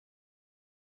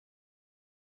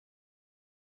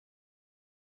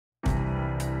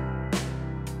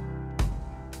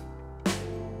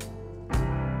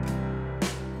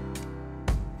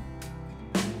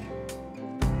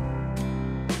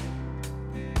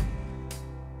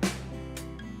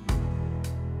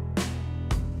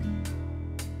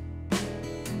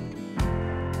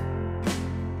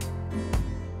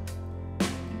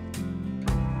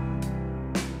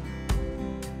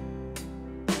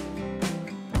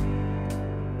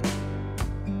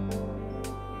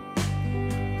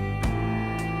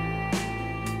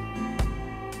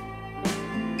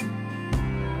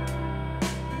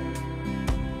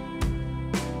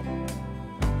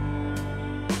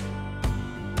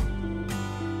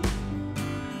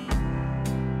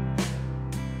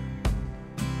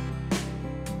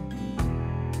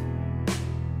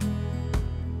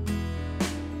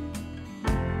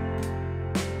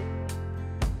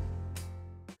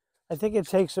I think it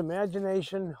takes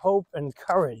imagination, hope, and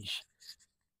courage.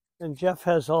 And Jeff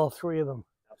has all three of them.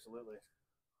 Absolutely.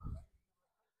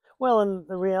 Well, and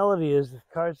the reality is the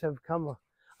cars have come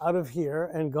out of here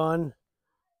and gone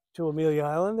to Amelia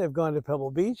Island. They've gone to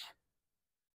Pebble Beach.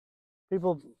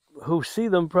 People who see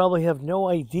them probably have no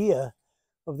idea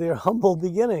of their humble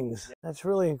beginnings. Yeah. That's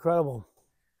really incredible.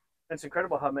 It's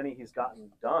incredible how many he's gotten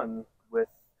done with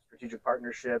strategic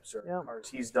partnerships or cars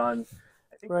he's done.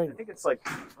 I think it's like,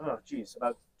 oh geez,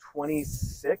 about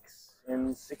 26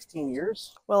 in 16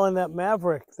 years. Well, and that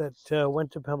Maverick that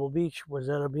went to Pebble Beach was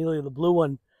that Amelia, the blue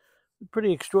one.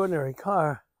 Pretty extraordinary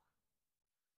car.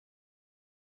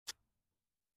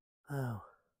 Wow.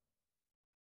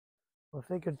 Well, if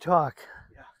they could talk,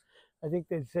 I think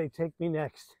they'd say, take me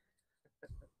next.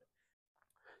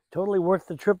 Totally worth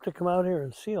the trip to come out here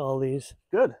and see all these.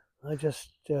 Good. I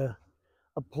just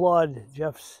applaud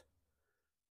Jeff's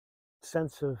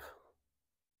sense of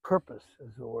purpose,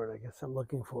 is the word I guess I'm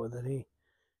looking for, that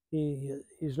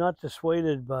he's not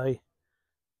dissuaded by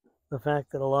the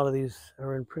fact that a lot of these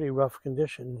are in pretty rough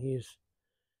condition. He's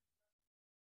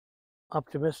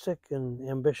optimistic and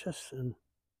ambitious and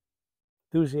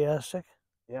enthusiastic.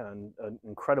 Yeah, and an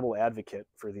incredible advocate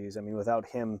for these. I mean, without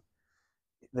him,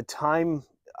 the time,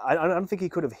 I don't think he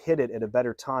could have hit it at a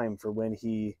better time for when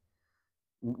he,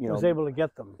 was able to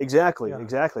get them. Exactly,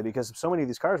 exactly, because so many of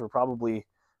these cars were probably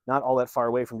not all that far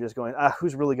away from just going,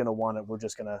 who's really going to want it? We're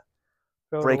just going to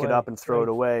break it up and throw it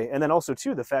away. And then also,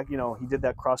 too, the fact, he did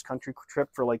that cross-country trip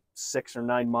for like 6 or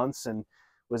 9 months and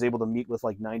was able to meet with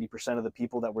like 90% of the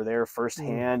people that were there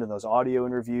firsthand, and those audio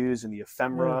interviews and the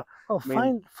ephemera. Well,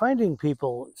 finding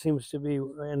people seems to be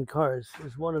in cars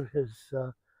is one of his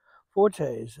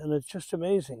fortes, and it's just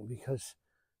amazing because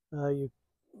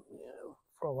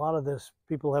for a lot of this,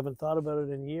 people haven't thought about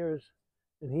it in years,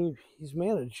 and he's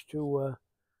managed to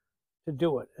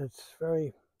do it. It's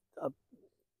very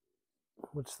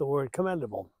what's the word?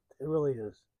 Commendable. It really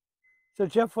is. So,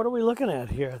 Jeff, what are we looking at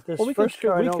here? This first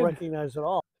car I don't recognize at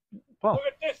all. Well, look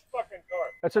at this fucking car.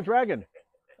 That's a Dragon.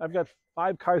 I've got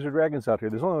 5 Kaiser Dragons out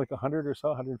here. There's only like 100 or so,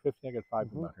 150. I got 5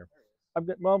 of them out here. I've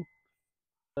got,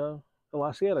 the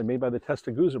La Sierra made by the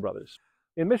Testaguza brothers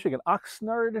in Michigan,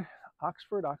 Oxnard,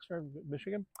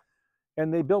 Michigan.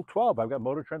 And they built 12. I've got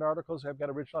Motor Trend articles. I've got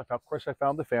original. Of course, I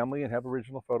found the family and have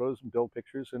original photos and build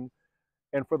pictures. And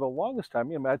for the longest time,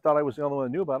 I thought I was the only one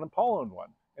who knew about them. Paul owned one.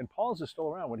 And Paul's is still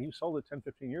around. When he sold it 10,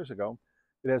 15 years ago,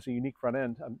 it has a unique front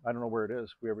end. I don't know where it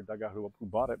is. We ever dug out who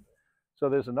bought it. So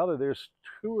there's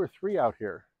 2 or 3 out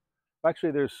here.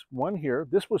 Actually, there's one here.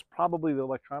 This was probably the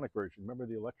electronic version. Remember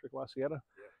the electric La Sierra?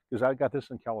 Because I got this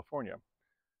in California.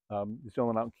 It's the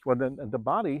only one out. Well, then the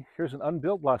body, here's an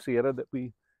unbuilt La Sierra that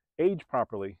we age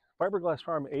properly. Fiberglass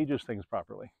Farm ages things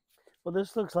properly. Well,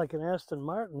 this looks like an Aston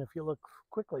Martin if you look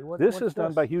quickly. This is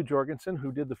done by Hugh Jorgensen,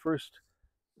 who did the first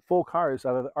full cars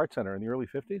out of the Art Center in the early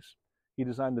 50s. He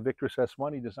designed the Victress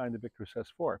S1. He designed the Victress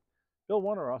S4. Bill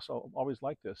Warner also always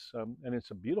liked this, and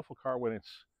it's a beautiful car when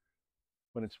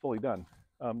it's fully done.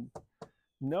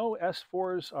 No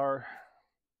S4s are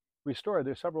restored.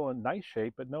 There's several in nice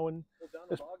shape, but no one.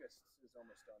 August is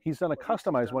almost done. He's done a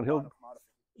customized one.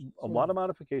 A lot of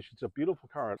modifications. A beautiful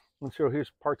car. And so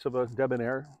here's parts of a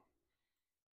Debonair.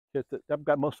 I've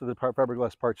got most of the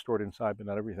fiberglass parts stored inside, but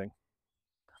not everything.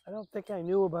 I don't think I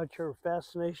knew about your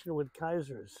fascination with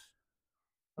Kaisers.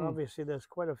 Obviously, there's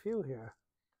quite a few here.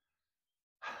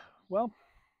 Well,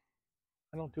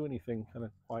 I don't do anything kind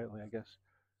of quietly, I guess.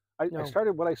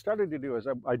 What I started to do is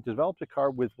I developed a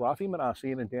car with Rafi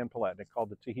Manassi and Dan Palatnik called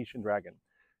the Tahitian Dragon.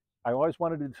 I always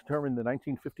wanted to determine the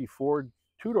 1954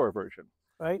 two-door version.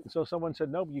 Right. And so someone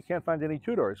said, no, you can't find any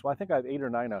two-doors. Well, I think I have 8 or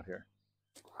 9 out here.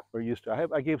 We're used to.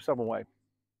 I gave some away.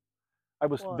 I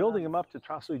was building them up to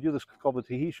possibly do this called the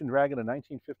Tahitian Dragon, a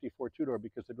 1954 two-door,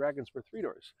 because the Dragons were 3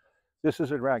 doors. This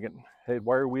is a Dragon. It had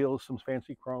wire wheels, some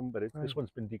fancy chrome, but this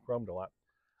one's been de-chromed a lot.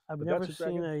 I've never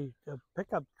seen a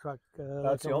pickup truck.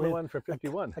 That's the only one for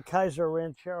 51. A Kaiser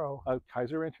Ranchero. A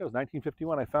Kaiser Ranchero,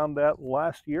 1951. I found that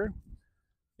last year,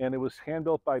 and it was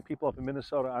hand-built by people up in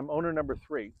Minnesota. I'm owner number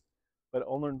 3, but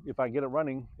if I get it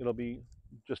running, it'll be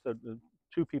just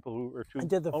 2 people who are 2 And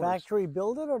did the owners. Factory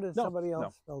build it, or did somebody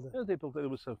else build it? They built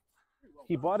it.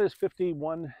 He bought his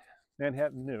 51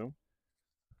 Manhattan New,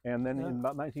 and then in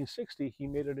about 1960, he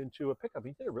made it into a pickup.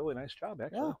 He did a really nice job,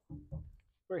 actually. Yeah.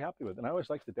 Very happy with it. And I always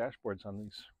like the dashboards on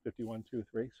these 51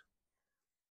 2.3s.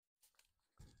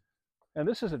 And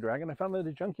this is a Dragon. I found it at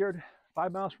a junkyard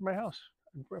 5 miles from my house.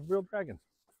 A real Dragon.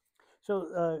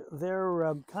 So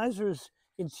they're Kaiser's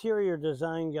interior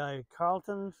design guy,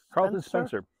 Carlton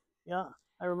Spencer. Yeah,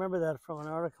 I remember that from an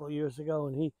article years ago,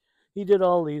 and he did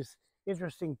all these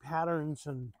interesting patterns,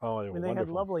 and Oh, I they were mean, they had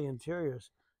wonderful. lovely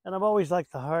interiors. And I've always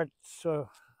liked the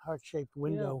heart-shaped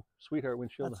window. Yeah, sweetheart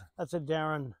windshield. That's a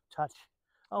Darren touch.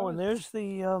 Oh, Oh, and there's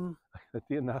the At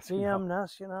the Nacional. DM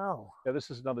Nacional. Yeah, this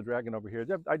is another Dragon over here.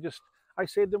 I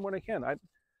save them when I can.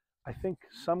 I think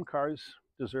some cars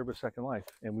deserve a second life,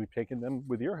 and we've taken them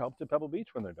with your help to Pebble Beach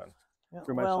when they're done, Yeah,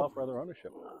 through myself or other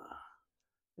ownership.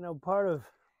 You know, part of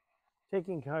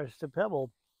taking cars to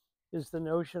Pebble is the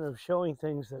notion of showing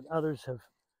things that others have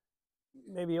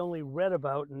maybe only read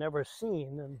about and never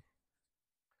seen. And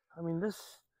I mean,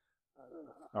 this.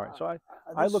 All right, so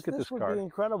I look at this car. This would be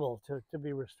incredible to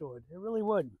be restored. It really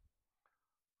would.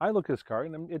 I look at this car,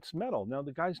 and it's metal. Now,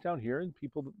 the guys down here and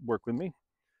people that work with me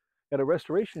at a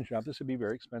restoration shop, this would be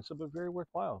very expensive but very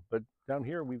worthwhile. But down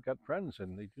here, we've got friends,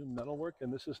 and they do metal work,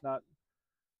 and this is not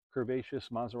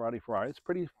curvaceous Maserati Ferrari. It's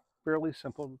fairly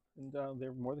simple, and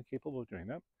they're more than capable of doing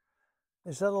that.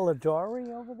 Is that a Ladari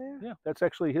over there? Yeah, that's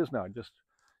actually his now.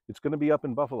 It's going to be up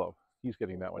in Buffalo. He's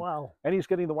getting that one. Wow. And he's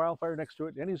getting the Wildfire next to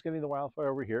it, and he's getting the Wildfire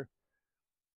over here.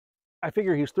 I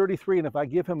figure he's 33, and if I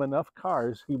give him enough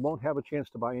cars, he won't have a chance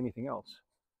to buy anything else,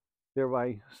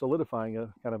 thereby solidifying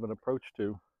a kind of an approach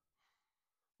to.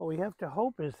 What we have to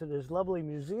hope is that his lovely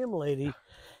museum lady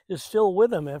is still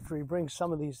with him after he brings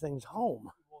some of these things home.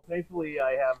 Well, thankfully,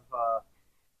 I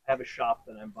have a shop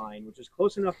that I'm buying, which is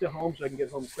close enough to home so I can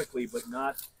get home quickly, but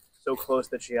not so close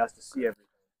that she has to see everything.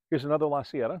 Here's another La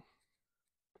Sieta.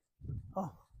 Oh,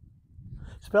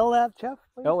 spell that, Jeff,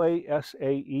 please.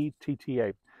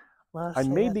 Lasaetta. I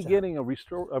may be getting an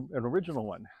original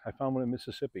one. I found one in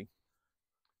Mississippi,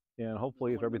 and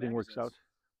hopefully, if everything works out,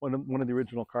 one of the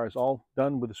original cars, all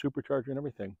done with a supercharger and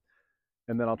everything.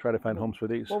 And then I'll try to find homes for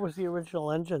these. What was the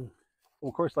original engine? Well,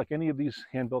 of course, like any of these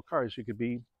hand-built cars, you could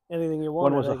be anything you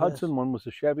wanted. One was a Hudson, one was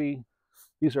a Chevy.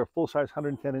 These are full-size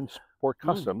 110-inch Sport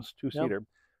Customs, two-seater. Yep.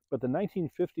 But the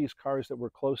 1950s cars that were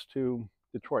close to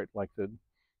Detroit, like the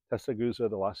Testaguza,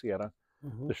 the La Sieta,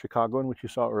 the Chicagoan, which you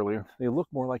saw earlier, they look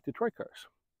more like Detroit cars.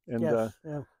 And, yes,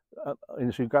 and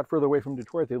as you got further away from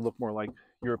Detroit, they look more like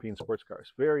European sports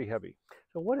cars. Very heavy.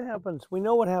 So what happens? We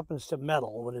know what happens to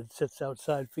metal when it sits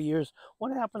outside for years.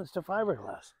 What happens to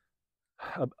fiberglass?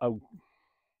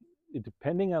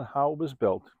 Depending on how it was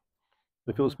built,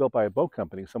 if it was built by a boat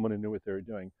company, someone who knew what they were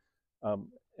doing,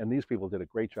 and these people did a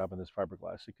great job on this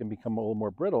fiberglass, it can become a little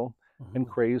more brittle and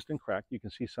crazed and cracked. You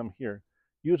can see some here.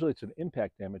 Usually it's an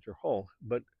impact damage or hull,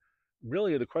 but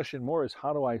really the question more is,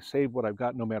 how do I save what I've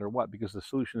got no matter what? Because the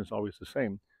solution is always the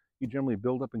same. You generally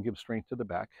build up and give strength to the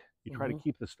back. You try to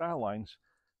keep the style lines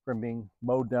from being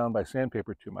mowed down by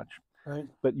sandpaper too much. Right.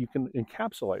 But you can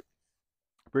encapsulate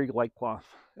very light cloth.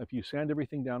 If you sand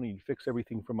everything down and you fix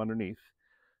everything from underneath,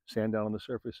 sand down on the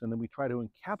surface, and then we try to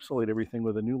encapsulate everything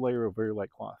with a new layer of very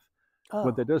light cloth. Oh.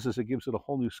 What that does is it gives it a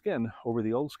whole new skin over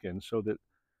the old skin, so that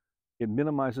it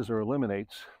minimizes or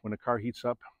eliminates when a car heats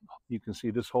up. You can see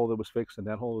this hole that was fixed and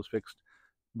that hole was fixed.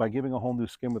 By giving a whole new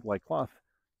skin with light cloth,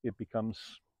 it becomes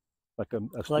like a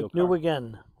steel like car. New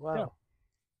again. Wow.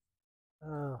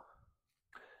 Yeah.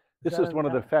 This is one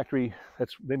of the factory,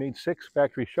 they made 6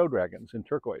 factory show dragons in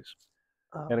turquoise.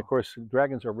 Oh. And of course,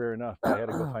 dragons are rare enough. I had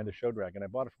to go find a show dragon. I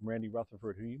bought it from Randy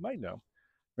Rutherford, who you might know.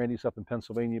 Randy's up in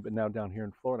Pennsylvania, but now down here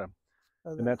in Florida.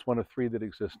 Okay. And that's one of 3 that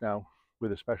exist now,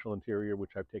 with a special interior,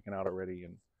 which I've taken out already,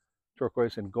 in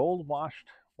turquoise and gold washed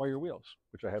wire wheels,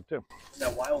 which I have too.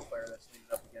 That Wildfire that's leaning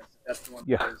up against it, that's the one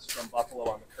that is from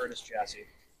Buffalo on the Curtis chassis.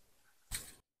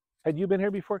 Had you been here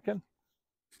before, Ken?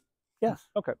 Yes.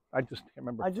 Okay, I just can't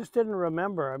remember. I just didn't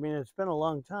remember. I mean, it's been a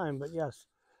long time, but yes.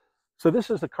 So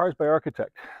this is the Cars by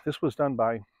Architect. This was done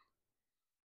by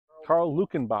Carl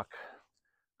Lukenbach.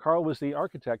 Carl was the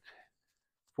architect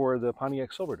for the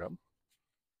Pontiac Silverdome.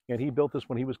 And he built this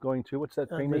when he was going to, what's that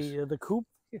famous? The coupe?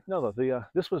 No,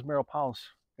 this was Merrill Powell's,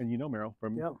 and you know Merrill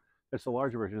from, that's the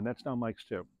larger version, and that's now Mike's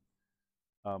too.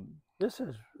 This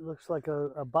looks like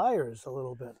a buyer's a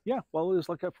little bit. Yeah, well, it was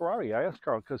like a Ferrari. I asked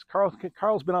Carl, because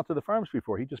Carl's been out to the farms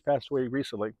before. He just passed away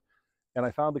recently. And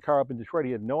I found the car up in Detroit.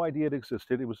 He had no idea it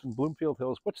existed. It was in Bloomfield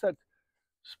Hills. What's that?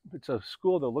 It's a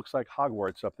school that looks like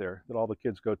Hogwarts up there that all the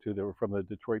kids go to. They were from the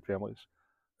Detroit families.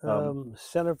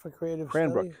 Center for Creative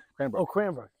Cranbrook. Studies? Oh,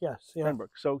 Cranbrook, yes. Yeah.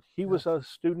 Cranbrook. So he was a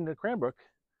student at Cranbrook,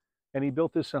 and he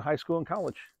built this in high school and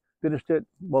college. Finished it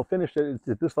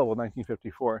at this level in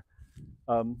 1954.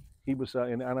 He was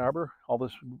in Ann Arbor all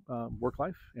this work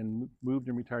life, and moved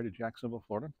and retired to Jacksonville,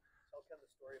 Florida.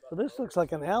 So this looks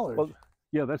like an Allure. Well,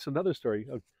 yeah, that's another story.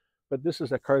 But this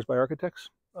is at Cars by Architects.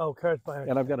 Oh, Cars by Architects.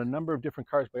 And I've got a number of different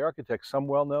Cars by Architects, some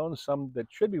well-known, some that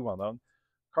should be well-known.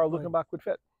 Carl Lukenbach would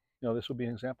fit. You know, this would be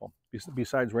an example.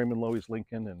 Besides Raymond Loewy's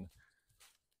Lincoln and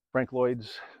Frank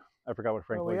Lloyd's I forgot what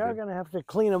Frank Well, we Lloyd are did. going to have to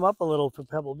clean them up a little for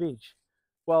Pebble Beach.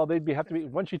 Well, have to be,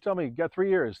 once you tell me, get 3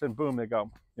 years, then boom, they go,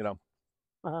 you know.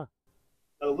 Uh-huh.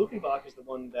 Now, the Lukenbach is the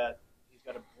one that he's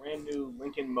got a brand new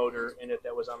Lincoln motor in it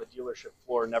that was on the dealership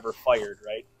floor, never fired,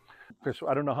 right?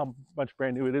 I don't know how much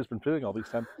brand new it is, been fitting all these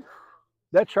times.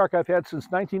 That shark I've had since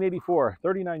 1984,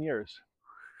 39 years.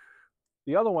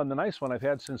 The other one, the nice one, I've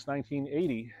had since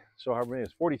 1980, so however many,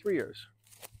 it's 43 years.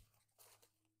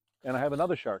 And I have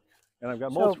another shark, and I've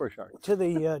got molds for a shark. To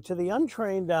the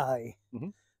untrained eye, mm-hmm.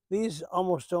 these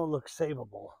almost don't look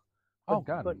savable. Oh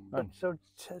God! But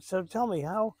so tell me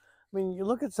how. I mean, you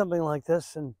look at something like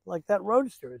this, and like that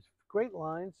Roadster, it's great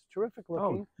lines, terrific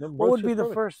looking. What would be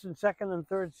the first and second and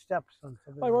third steps on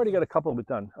something? I've already got a couple of it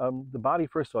done. The body,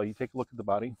 first of all, you take a look at the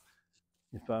body.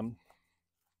 If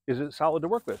is it solid to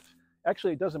work with?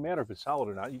 Actually, it doesn't matter if it's solid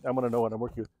or not. I want to know what I'm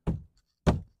working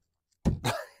with.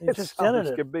 It's just solid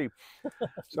as can be.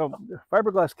 So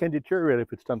fiberglass can deteriorate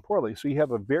if it's done poorly. So you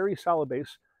have a very solid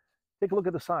base. Take a look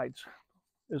at the sides.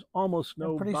 There's almost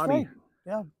no body. Straight.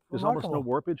 Yeah, there's almost no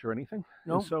warpage or anything.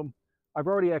 Nope. And so I've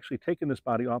already actually taken this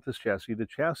body off this chassis. The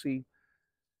chassis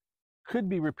could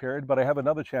be repaired, but I have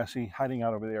another chassis hiding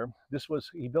out over there.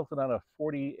 He built it on a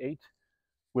 48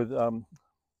 with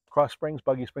cross springs,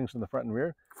 buggy springs in the front and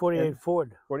rear. 48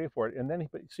 Ford. 48 Ford. And then,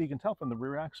 so you can tell from the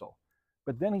rear axle.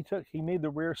 But then he made the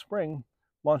rear spring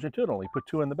longitudinal. He put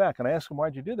 2 in the back. And I asked him,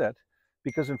 why'd you do that?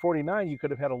 Because in 49, you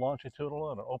could have had a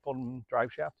longitudinal and an open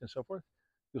drive shaft and so forth.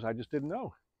 Because I just didn't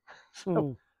know.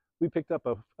 So we picked up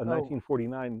a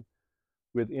 1949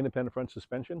 with independent front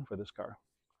suspension for this car.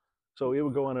 So it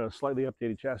would go on a slightly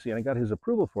updated chassis. And I got his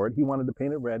approval for it. He wanted to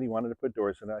paint it red. He wanted to put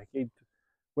doors in it. I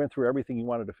went through everything he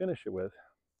wanted to finish it with.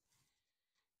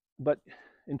 But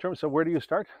in terms of where do you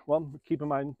start? Well, keep in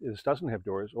mind, this doesn't have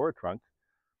doors or a trunk.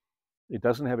 It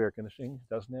doesn't have air conditioning.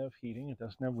 It doesn't have heating. It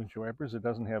doesn't have windshield wipers. It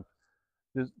doesn't have...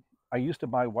 I used to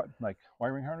buy like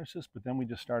wiring harnesses, but then we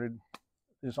just started...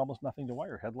 There's almost nothing to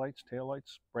wire. Headlights,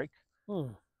 taillights, brake.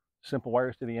 Simple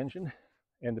wires to the engine.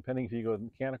 And depending if you go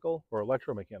mechanical or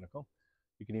electromechanical,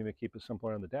 you can even keep it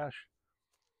simpler on the dash.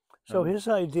 So his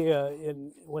idea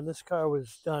when this car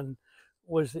was done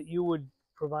was that you would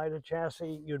provide a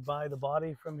chassis, you'd buy the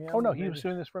body from him? Oh no, he was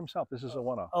doing this for himself. This is a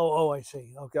one-off. Oh, I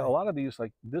see. Okay. Yeah, a lot of these,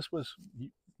 like this was,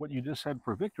 what you just said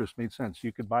for Victor's made sense.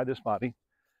 You could buy this body.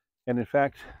 And in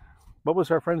fact, what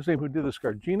was our friend's name who did this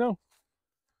car? Gino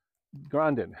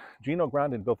Grandin. Gino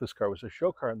Grandin built this car. It was a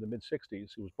show car in the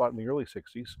mid-60s. It was bought in the early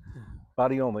 60s,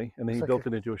 body only, and then he built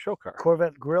it into a show car.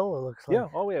 Corvette grille, it looks like. Yeah,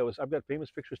 oh yeah, I've got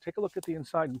famous pictures. Take a look at the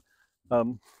inside.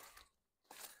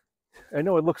 I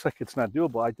know it looks like it's not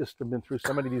doable. I just have been through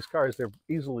so many of these cars. They're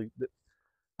easily,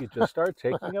 you just start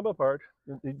taking them apart.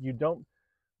 You don't,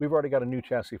 we've already got a new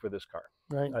chassis for this car.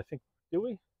 Right. I think, do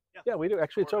we? Yeah, we do.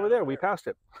 Actually, it's over there. We passed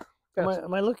it.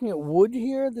 Am I looking at wood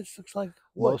here? This looks like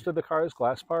wood. Most of the cars,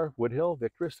 Glasspar, Woodhill,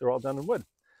 Victress, they're all done in wood.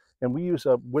 And we use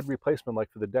a wood replacement like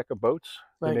for the deck of boats.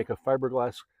 They make a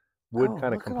fiberglass wood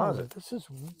kind of composite. This is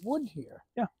wood here.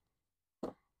 Yeah.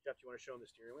 Jeff, you want to show them the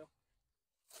steering wheel?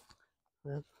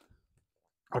 Yeah.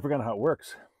 I forgot how it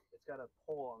works. It's got a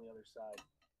pole on the other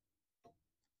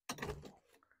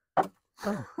side.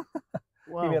 Oh.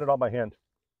 Wow. He made it all by hand.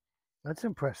 That's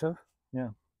impressive.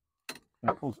 Yeah.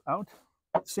 And it pulls out.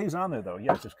 It stays on there though.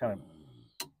 Yeah, it's just kind of.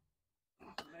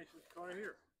 Nice corner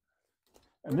here.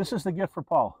 And this is the gift for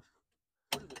Paul.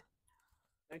 What is it?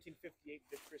 1958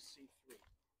 Victress C3. Is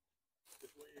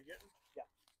this what you're getting? Yeah.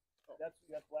 Oh. That's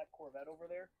that black Corvette over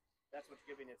there. That's what's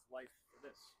giving its life for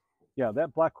this. Yeah,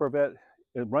 that black Corvette,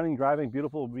 running, driving,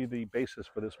 beautiful, will be the basis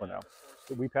for this one now.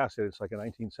 So we passed it. It's like a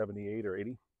 1978 or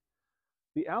 80.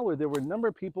 The Allure, there were a number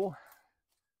of people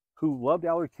who loved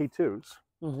Allure K2s,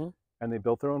 and they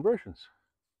built their own versions,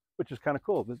 which is kind of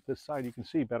cool. This side, you can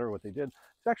see better what they did.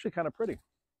 It's actually kind of pretty.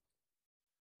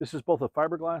 This is both a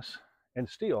fiberglass and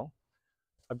steel.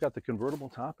 I've got the convertible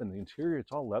top and the interior.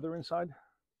 It's all leather inside.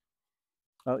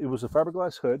 It was a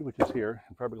fiberglass hood, which is here,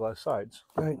 and fiberglass sides.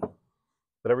 Right.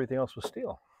 But everything else was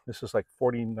steel. This is like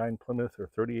 49 Plymouth or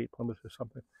 38 Plymouth or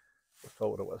something. I forgot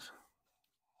what it was.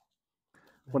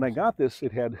 When I got this,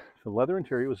 it had the leather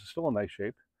interior. It was still in nice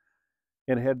shape.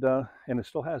 And it had, and it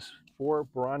still has 4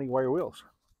 Barani wire wheels.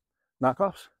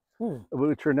 Knockoffs.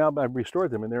 Which are now, I've restored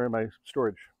them and they're in my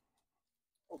storage.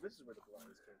 Oh, this is where the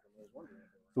Baranis came from. I was wondering.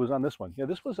 It was on this one. Yeah,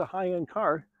 this was a high-end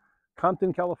car,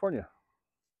 Compton, California.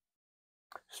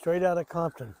 Straight out of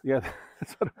Compton. Yeah,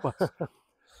 that's what it was.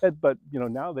 But you know,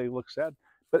 now they look sad.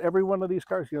 But every one of these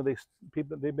cars, you know,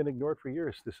 they've been ignored for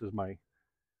years. This is my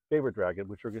favorite Dragon,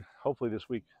 which we're hopefully this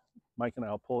week, Mike and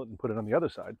I will pull it and put it on the other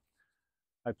side.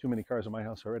 I have too many cars in my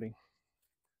house already.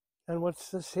 And what's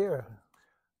this here?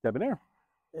 Debonair.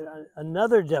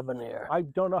 Another debonair. I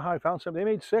don't know how I found some. They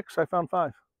made 6. I found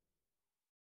 5.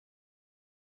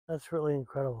 That's really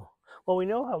incredible. Well, we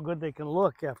know how good they can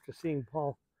look after seeing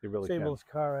Paul They really Sable's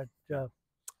car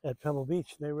at Pebble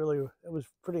Beach. They really, it was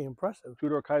pretty impressive.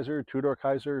 Two-door Kaiser, two-door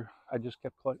Kaiser. I just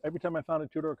kept collecting. Every time I found a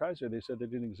two-door Kaiser, they said they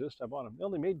didn't exist. I bought them. They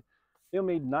only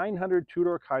made 900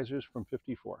 two-door Kaisers from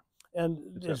 54. And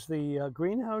is the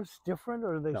greenhouse different,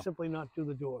 or do they simply not do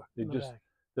the door? They just,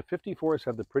 the 54s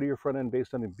have the prettier front end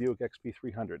based on the Buick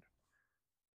XP300.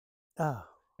 Ah.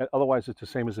 And otherwise, it's the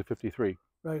same as the 53.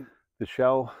 Right. The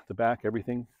shell, the back,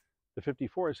 everything. The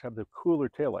 54s have the cooler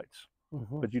taillights,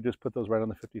 but you just put those right on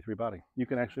the 53 body. You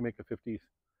can actually make a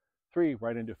 53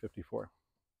 right into a 54.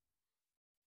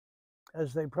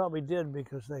 As they probably did,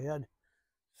 because they had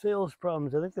sales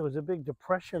problems. I think there was a big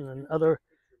depression and other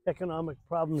economic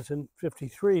problems in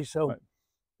 53, so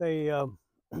they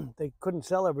couldn't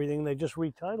sell everything. They just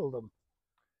retitled them.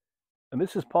 And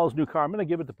this is Paul's new car. I'm going to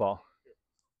give it to Paul.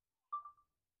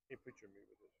 Hey, picture me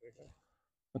with this, okay?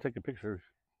 I'll take a picture.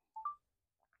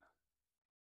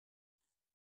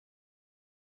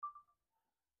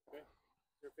 Okay.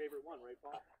 Your favorite one, right,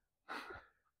 Paul?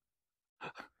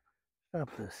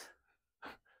 Stop this.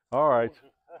 All right.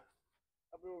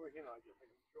 I'll be over here now. Just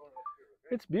throwing it up here,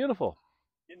 okay? It's beautiful.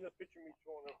 Get in the picture of me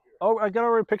throwing up here. Oh, I got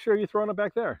already a picture of you throwing it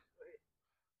back there.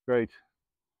 Great.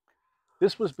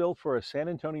 This was built for a San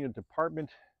Antonio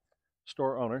department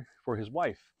store owner for his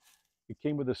wife. It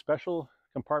came with a special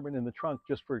compartment in the trunk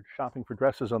just for shopping for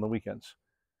dresses on the weekends.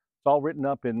 It's all written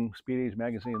up in Speed Age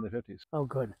magazine in the 50s. Oh,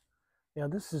 good. Yeah,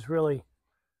 this is really...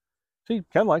 See,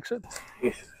 Ken likes it.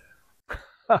 Yes.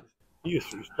 He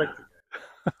used to respect the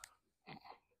guy.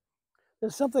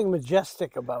 There's something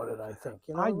majestic about it, I think.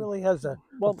 You know, it really has a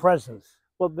presence.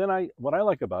 Well, then what I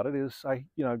like about it is I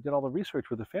did all the research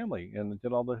with the family and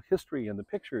did all the history and the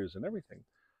pictures and everything.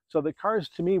 So the cars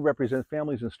to me represent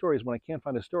families and stories. When I can't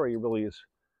find a story, it really is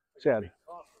sad.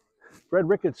 Fred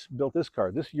Ricketts built this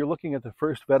car. You're looking at the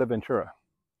first Vetaventura.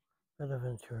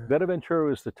 Vetaventura.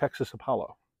 Vetaventura is the Texas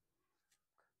Apollo.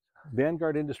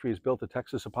 Vanguard Industries built the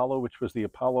Texas Apollo, which was the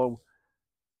Apollo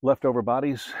leftover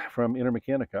bodies from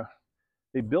Intermechanica.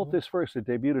 They built this first. It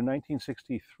debuted in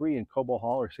 1963 in Cobo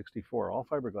Hall or 64, all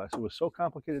fiberglass. It was so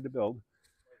complicated to build,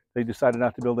 they decided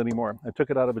not to build anymore. I took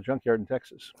it out of a junkyard in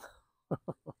Texas.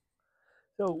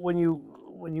 So when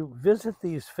you visit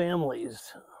these families,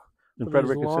 and Fred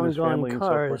Ricketts and his family cars, and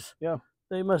so forth, yeah,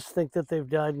 they must think that they've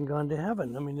died and gone to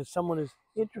heaven. I mean, if someone is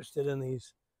interested in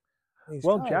these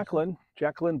well, cars.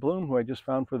 Jacqueline Bloom, who I just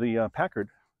found for the Packard,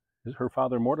 her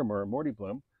father Mortimer, or Morty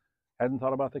Bloom, hadn't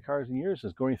thought about the cars in years,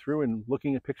 is going through and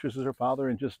looking at pictures of her father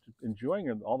and just enjoying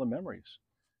all the memories.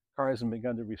 Car hasn't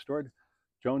begun to be restored.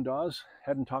 Joan Dawes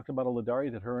hadn't talked about a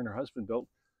Ladari that her and her husband built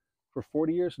for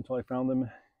 40 years until I found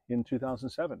them in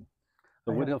 2007.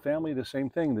 The Woodhill family, the same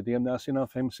thing. The Nacional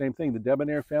family, same thing. The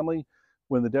Debonair family,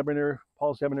 when the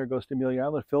Paul's Debonair goes to Amelia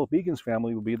Island, Phil Began's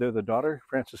family will be there. The daughter,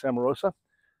 Frances Amorosa,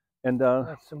 and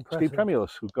Steve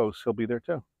Tremulous, who goes, he'll be there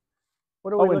too.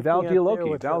 What are we and Val Dialoki,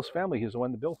 with Val's family, he's the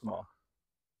one that built them all.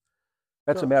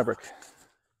 That's a Maverick.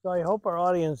 So I hope our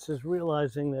audience is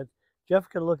realizing that Jeff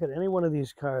can look at any one of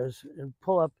these cars and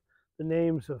pull up the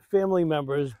names of family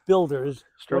members, builders,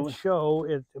 what show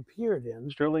it appeared in.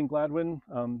 Sterling Gladwin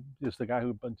is the guy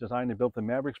who designed and built the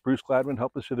Mavericks. Bruce Gladwin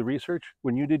helped us do the research.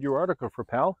 When you did your article for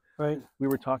PAL, we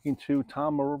were talking to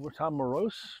Tom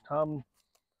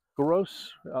Garos,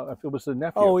 if it was the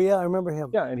nephew. Oh yeah, I remember him.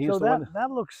 Yeah, and he's so the one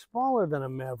that looks smaller than a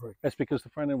Maverick. That's because the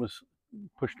front end was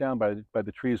pushed down by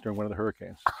the trees during one of the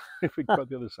hurricanes. If we go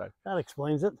the other side. That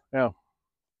explains it. Yeah.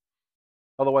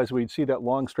 Otherwise, we'd see that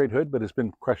long straight hood, but it's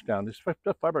been crushed down. It's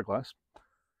just fiberglass.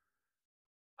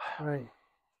 Right.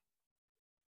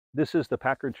 This is the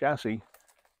Packard chassis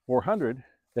 400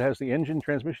 that has the engine,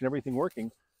 transmission, everything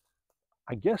working.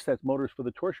 I guess that's motors for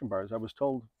the torsion bars. I was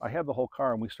told I have the whole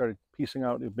car, and we started piecing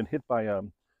out. It had been hit by a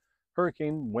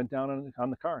hurricane, went down on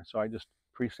the car. So I just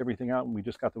pieced everything out, and we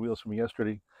just got the wheels from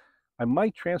yesterday. I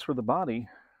might transfer the body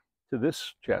to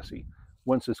this chassis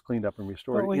once it's cleaned up and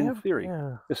restored. In theory,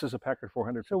 this is a Packard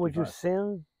 400. So would you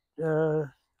sand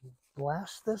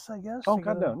blast this, I guess? Oh,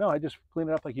 God, no. I just clean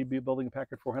it up like you'd be building a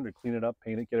Packard 400. Clean it up,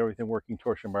 paint it, get everything working,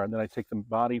 torsion bar. And then I take the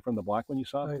body from the black one you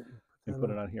saw and put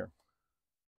it on here.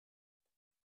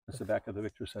 That's the back of the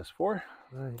Victress S4.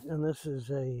 Right, and this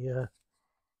is a...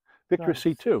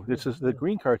 Victress C2. This is the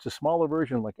green car. It's a smaller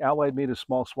version, like Allied made a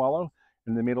small Swallow,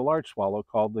 and they made a large Swallow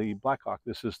called the Blackhawk.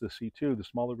 This is the C2, the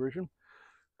smaller version.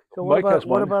 So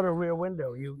what about a rear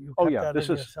window? You cut that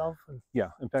in yourself? Yeah,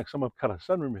 in fact, someone cut a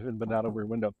sunroof in, but not a rear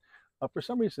window. For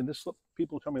some reason,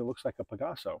 people tell me it looks like a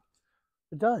Pegaso.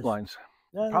 It does. Lines.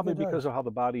 Yeah, I think Probably it does. because of how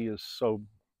the body is so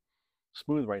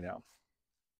smooth right now.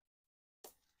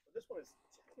 This one is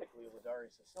technically a Ladari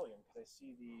Sicilian because I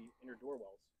see the inner door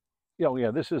wells. Yeah, oh,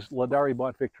 yeah, this is Ladari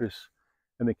bought Victress,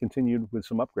 and they continued with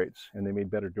some upgrades, and they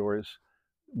made better doors.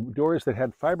 Doors that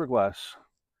had fiberglass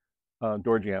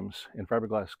door jambs and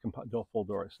fiberglass full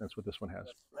doors. That's what this one has.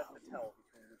 That's the tell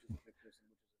between which is Victress and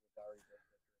which is a Ladari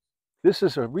Victress. This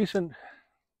is a recent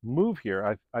move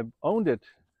here. I've owned it,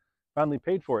 finally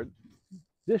paid for it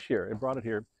this year and brought it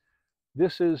here.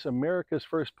 This is America's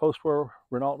first post-war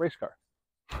Renault race car.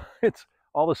 It's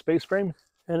all the space frame.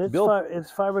 And it's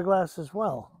it's fiberglass as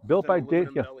well. Built by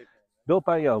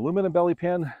aluminum belly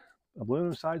pan,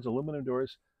 aluminum sides, aluminum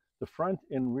doors. The front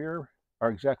and rear are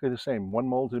exactly the same. One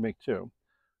mold to make two.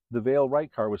 The Vail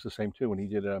Wright car was the same too when he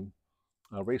did a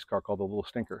race car called the Little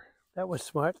Stinker. That was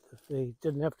smart. They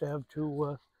didn't have to have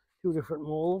two different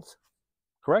molds.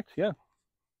 Correct? Yeah.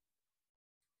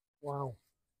 Wow.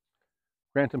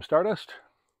 Grantham Stardust.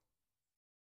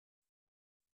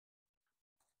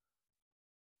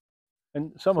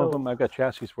 And some of them I've got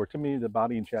chassis for. To me, the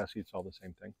body and chassis, it's all the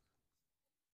same thing.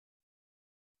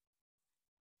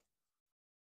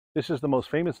 This is the most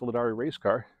famous Ladari race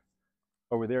car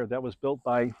over there. That was built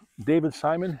by David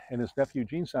Simon and his nephew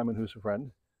Gene Simon, who's a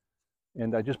friend.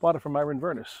 And I just bought it from Myron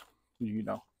Vernus, who you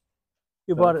know.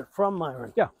 You bought it from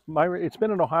Myron? Yeah, Myron. It's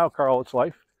been an Ohio car all its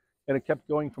life, and it kept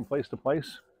going from place to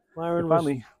place. Myron and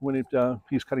finally, when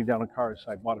he's cutting down on cars,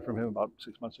 I bought it from him about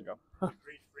 6 months ago. Huh.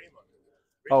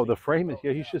 Oh, the frame is,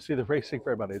 yeah, you should see the racing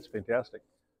frame on it. It's fantastic.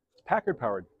 It's Packard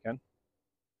powered, Ken.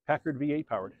 Packard V8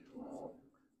 powered.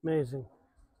 Amazing.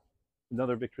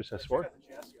 Another Victress S4.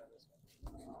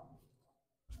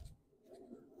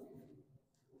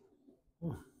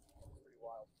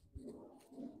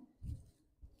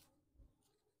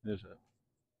 There's a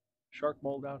shark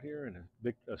mold out here and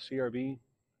a CRV.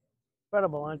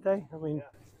 Incredible, aren't they? I mean,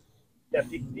 yeah.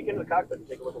 Peek into the cockpit and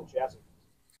take a look at the chassis.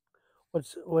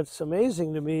 What's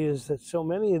amazing to me is that so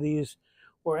many of these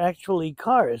were actually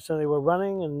cars, so they were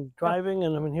running and driving.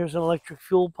 And I mean, here's an electric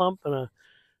fuel pump and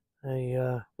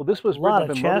well, this was a lot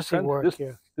of chassis work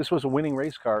here. This was a winning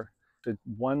race car. It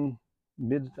won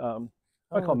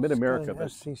I call Mid America, but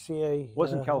SCCA. It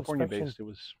wasn't California based. It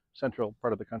was central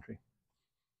part of the country.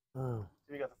 Oh.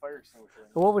 So you got the fire extinguisher.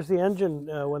 And what was the engine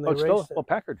when they raced it? Oh,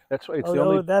 Packard. That's it's the the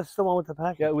only. That's the one with the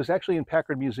Packard. Yeah, it was actually in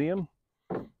Packard Museum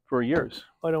for years.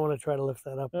 I don't want to try to lift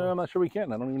that up. I'm not sure we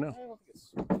can. I don't even know. I don't think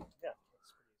it's, yeah.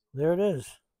 There it is.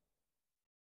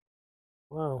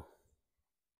 Wow.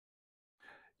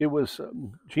 It was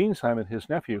Gene Simon, his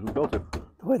nephew, who built it.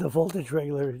 The way the voltage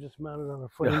regulator is just mounted on a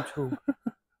frame tube.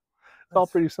 It's all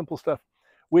pretty simple stuff,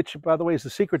 which, by the way, is the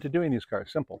secret to doing these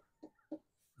cars. Simple.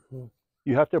 Mm-hmm.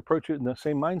 You have to approach it in the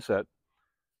same mindset.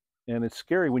 And it's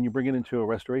scary when you bring it into a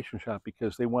restoration shop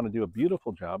because they want to do a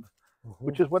beautiful job,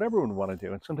 which is what everyone would want to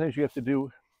do. And sometimes you have to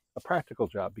do a practical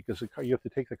job because you have to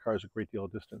take the cars a great deal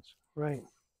of distance. Right.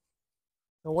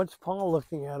 Now, what's Paul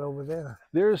looking at over there?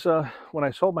 There's when I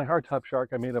sold my hardtop shark,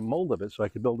 I made a mold of it so I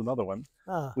could build another one.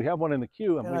 Ah. We have one in the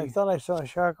queue. And I thought I saw a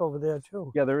shark over there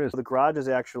too. Yeah, there is. So the garage is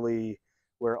actually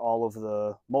where all of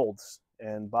the molds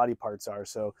and body parts are.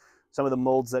 So some of the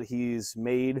molds that he's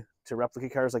made to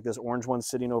replicate cars, like this orange one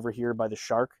sitting over here by the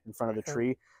shark in front of the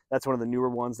tree, that's one of the newer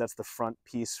ones. That's the front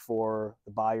piece for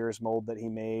the buyer's mold that he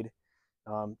made.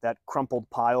 That crumpled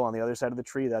pile on the other side of the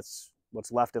tree, that's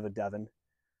what's left of a Devon,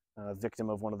 victim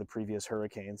of one of the previous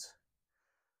hurricanes.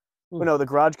 But no, the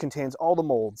garage contains all the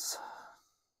molds.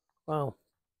 Wow.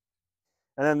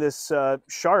 And then this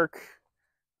shark,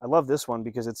 I love this one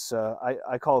because it's,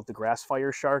 I call it the grass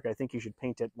fire shark. I think you should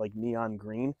paint it like neon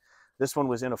green. This one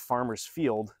was in a farmer's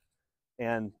field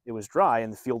and it was dry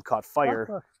and the field caught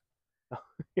fire.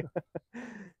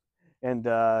 And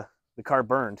the car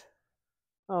burned.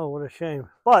 Oh, what a shame.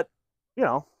 But, you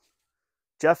know,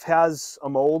 Jeff has a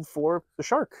mold for the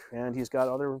shark and he's got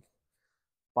other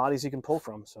bodies he can pull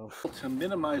from. So to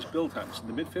minimize build times, in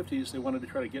the mid-50s, they wanted to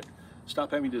try to stop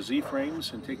having to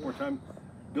Z-frames and take more time.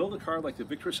 Build a car like the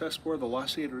Victress S4, the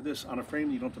Lossiator, or this on a frame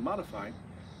that you don't have to modify.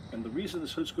 And the reason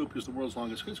this hood scoop is the world's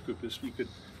longest hood scoop is you could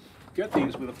get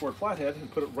these with a Ford flathead and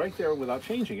put it right there without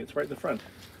changing. It's right in the front.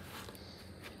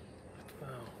 Wow.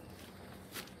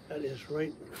 That is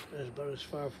right, about as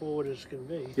far forward as can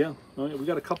be. Yeah, well, we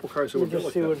got a couple cars that were built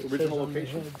like that, original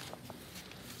location.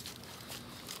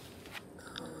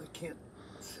 Oh, I can't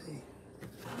see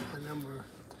the number.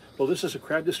 Well, this is a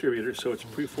crab distributor, so it's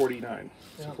pre-49.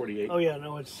 It's a 48. Oh yeah,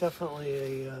 no, it's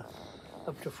definitely a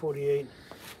up to 48.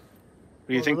 What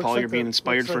do you think, Paul? You're being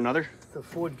inspired for another? The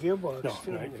Ford gearbox. No,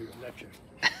 too. not yet.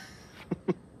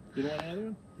 You don't want another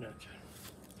one? Not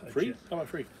yet. Free? How about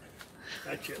free?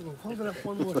 Gotcha. Hold it up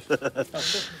one more. One more time.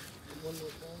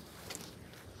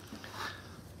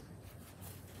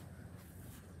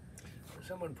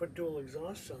 Someone put dual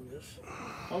exhausts on this.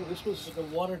 Oh, this was So the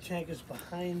water tank is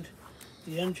behind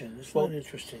the engine. Isn't Well- that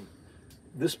interesting?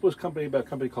 This was accompanied by a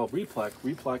company called Replac.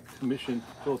 Replac commissioned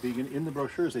Philip Egan. In the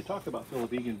brochures, they talk about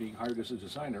Philip Egan being hired as a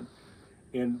designer.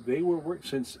 And they were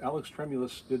since Alex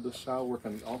Tremulous did the style work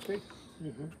on the Allstate,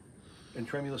 and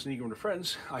Tremulous and Egan were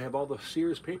friends, I have all the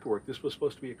Sears paperwork. This was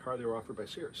supposed to be a car they were offered by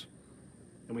Sears.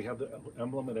 And we have the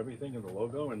emblem and everything and the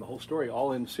logo and the whole story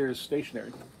all in Sears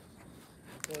stationery.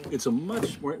 It's a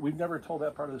much more, we've never told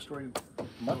that part of the story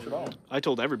much at all. I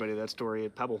told everybody that story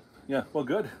at Pebble. Yeah, well,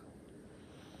 good.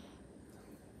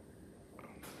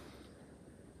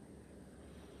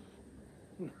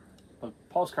 But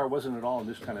Paul's car wasn't at all in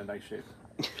this kind of nice shape.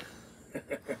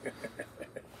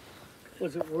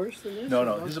 Was it worse than this? No, Or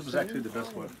no, about this the was same? actually the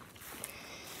best one.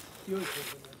 Yours was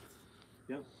the best.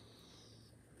 Yeah.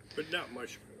 But not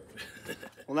much.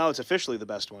 Well, now it's officially the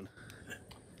best one.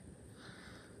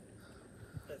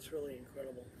 That's really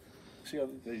incredible. See how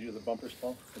they do the bumpers,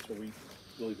 Paul? That's what we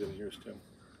really did in yours too.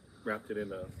 Wrapped it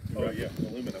in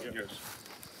aluminum. Yours.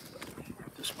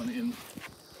 Wrap this one in.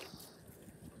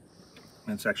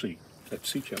 And it's actually that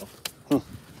C channel.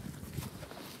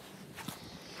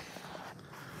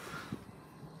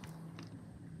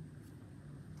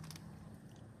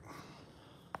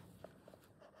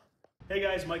 Hey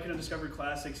guys, Mike and Undiscovered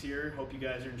Classics here. Hope you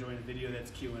guys are enjoying the video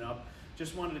that's queuing up.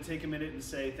 Just wanted to take a minute and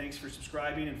say thanks for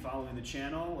subscribing and following the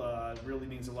channel. It really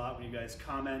means a lot when you guys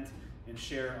comment and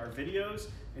share our videos.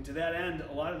 And to that end,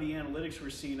 a lot of the analytics we're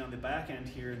seeing on the back end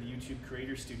here in the YouTube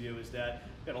Creator Studio is that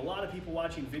we've got a lot of people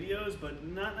watching videos, but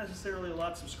not necessarily a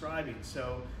lot subscribing.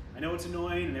 So I know it's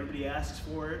annoying and everybody asks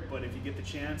for it, but if you get the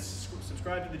chance,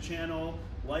 subscribe to the channel,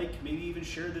 like, maybe even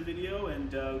share the video,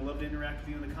 and we'd love to interact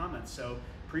with you in the comments. So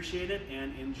appreciate it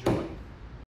and enjoy.